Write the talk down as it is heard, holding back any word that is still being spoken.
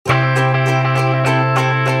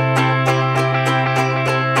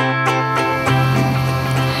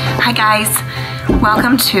guys,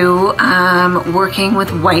 welcome to working with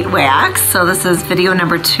white wax. So this is video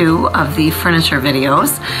number 2 of the furniture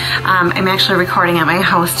videos. I'm actually recording at my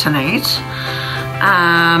house tonight,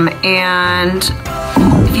 and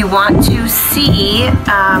if you want to see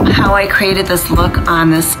how I created this look on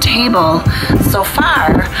this table so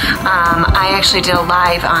far, I actually did a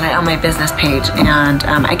live on it on my business page, and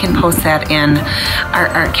I can post that in our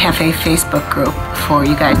Art Cafe Facebook group for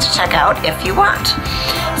you guys to check out if you want.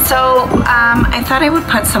 So I thought I would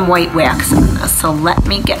put some white wax on this, so let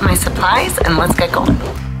me get my supplies and let's get going.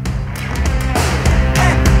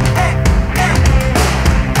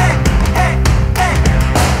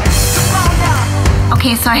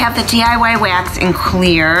 Okay, so I have the DIY wax in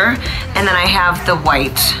clear, and then I have the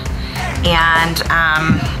white. And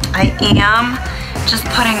I am just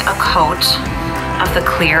putting a coat of the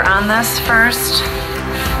clear on this first.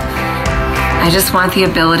 I just want the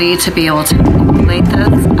ability to be able to manipulate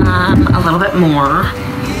this a little bit more.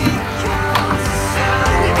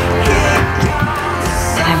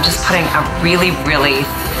 And I'm just putting a really, really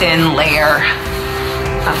thin layer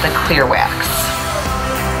of the clear wax.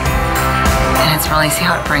 And it's really, see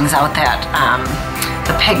how it brings out that,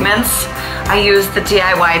 the pigments. I use the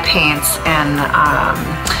DIY paints in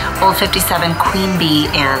Old 57 Queen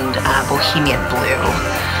Bee and Bohemian Blue.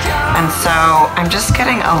 And so I'm just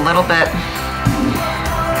getting a little bit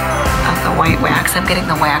of the white wax. I'm getting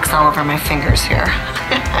the wax all over my fingers here.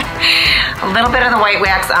 A little bit of the white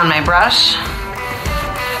wax on my brush.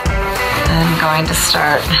 I'm going to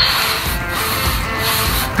start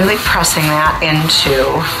really pressing that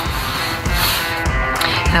into.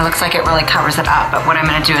 And it looks like it really covers it up, but what I'm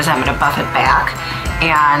gonna do is I'm gonna buff it back,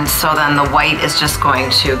 and so then the white is just going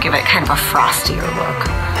to give it kind of a frostier look.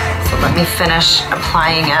 So let me finish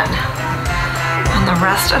applying it on the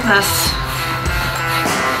rest of this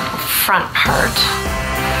front part.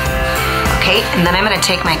 Okay, and then I'm gonna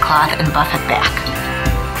take my cloth and buff it back.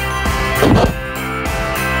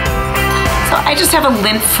 So I just have a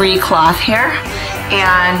lint-free cloth here,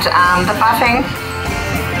 and the buffing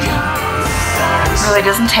really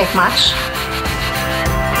doesn't take much.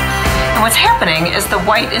 And what's happening is the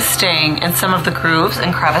white is staying in some of the grooves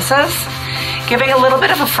and crevices, giving a little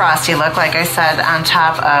bit of a frosty look, like I said, on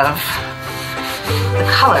top of the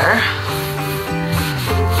color.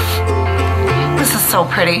 This is so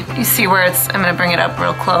pretty. You see where it's, I'm gonna bring it up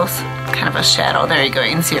real close, kind of a shadow. There you go,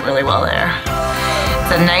 you can see it really well there.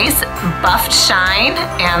 It's a nice buffed shine,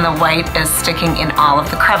 and the white is sticking in all of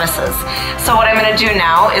the crevices. So what I'm gonna do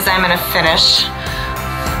now is I'm gonna finish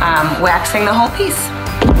waxing the whole piece.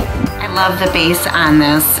 I love the base on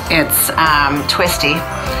this. It's twisty,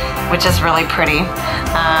 which is really pretty.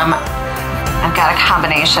 I've got a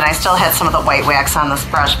combination. I still had some of the white wax on this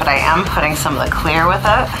brush, but I am putting some of the clear with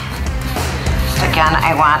it. Again,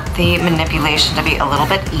 I want the manipulation to be a little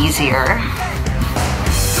bit easier.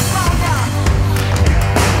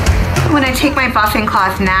 When I take my buffing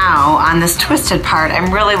cloth now on this twisted part,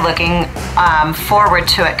 I'm really looking forward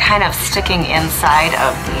to it kind of sticking inside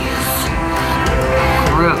of these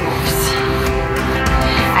grooves.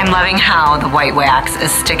 I'm loving how the white wax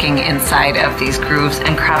is sticking inside of these grooves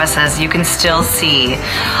and crevices. You can still see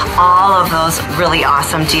all of those really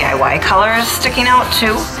awesome DIY colors sticking out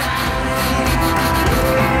too.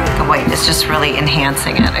 The white is just really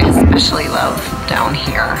enhancing it. I especially love down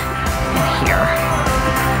here and here.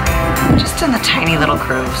 Just in the tiny little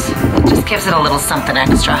grooves. It just gives it a little something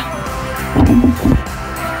extra.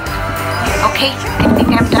 Okay, I think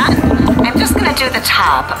I'm done. I'm just gonna do the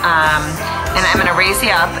top, and I'm gonna raise you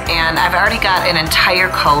up, and I've already got an entire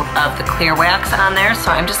coat of the clear wax on there,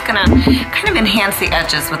 so I'm just gonna kind of enhance the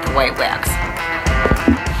edges with the white wax.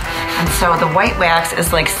 And so the white wax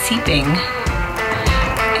is like seeping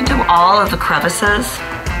into all of the crevices.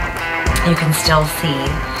 You can still see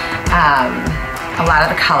a lot of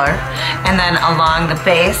the color, and then along the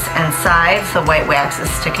base and sides the white wax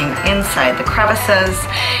is sticking inside the crevices,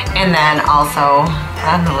 and then also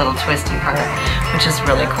on the little twisty part, which is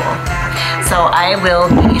really cool. So I will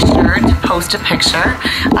be sure to post a picture.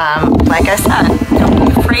 Like I said, don't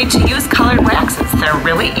be afraid to use colored waxes. They're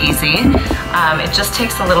really easy. It just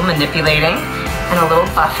takes a little manipulating and a little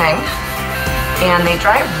buffing, and they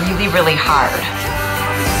dry really, really hard.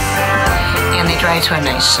 And they dry to a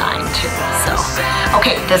nice shine too. So,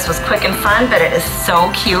 okay, this was quick and fun, but it is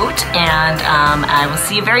so cute, and I will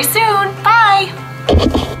see you very soon. Bye!